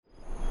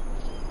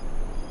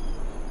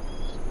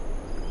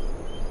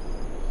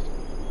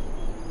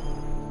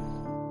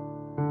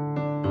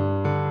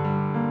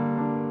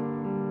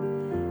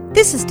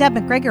This is Deb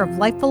McGregor of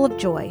Life Full of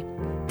Joy.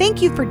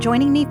 Thank you for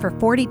joining me for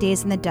 40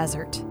 Days in the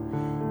Desert.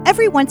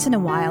 Every once in a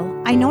while,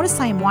 I notice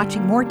I am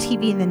watching more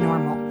TV than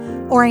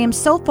normal, or I am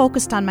so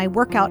focused on my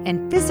workout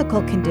and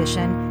physical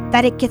condition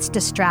that it gets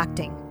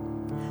distracting.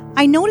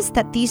 I notice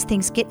that these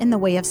things get in the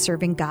way of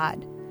serving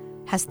God.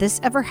 Has this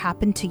ever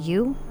happened to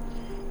you?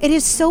 It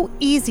is so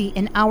easy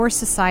in our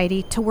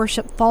society to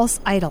worship false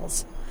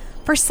idols.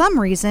 For some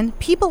reason,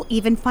 people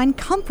even find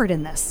comfort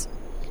in this.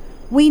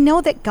 We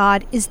know that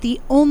God is the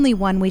only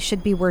one we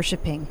should be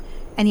worshiping,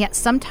 and yet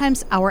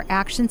sometimes our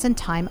actions and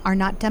time are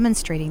not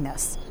demonstrating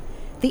this.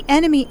 The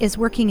enemy is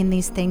working in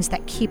these things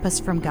that keep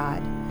us from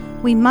God.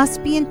 We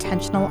must be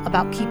intentional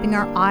about keeping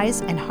our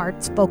eyes and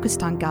hearts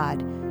focused on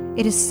God.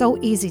 It is so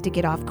easy to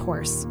get off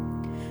course.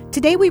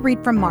 Today we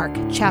read from Mark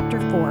chapter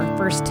 4,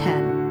 verse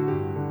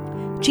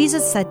 10.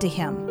 Jesus said to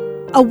him,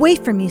 "Away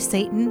from you,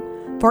 Satan,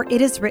 for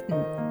it is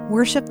written,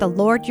 'Worship the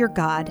Lord your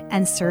God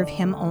and serve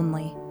him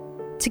only.'"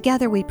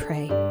 Together we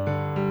pray.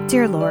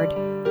 Dear Lord,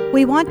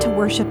 we want to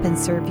worship and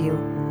serve you.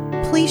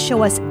 Please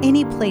show us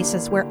any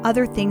places where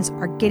other things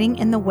are getting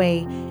in the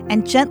way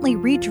and gently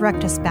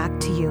redirect us back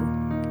to you.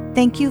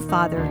 Thank you,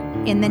 Father,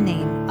 in the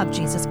name of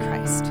Jesus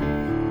Christ.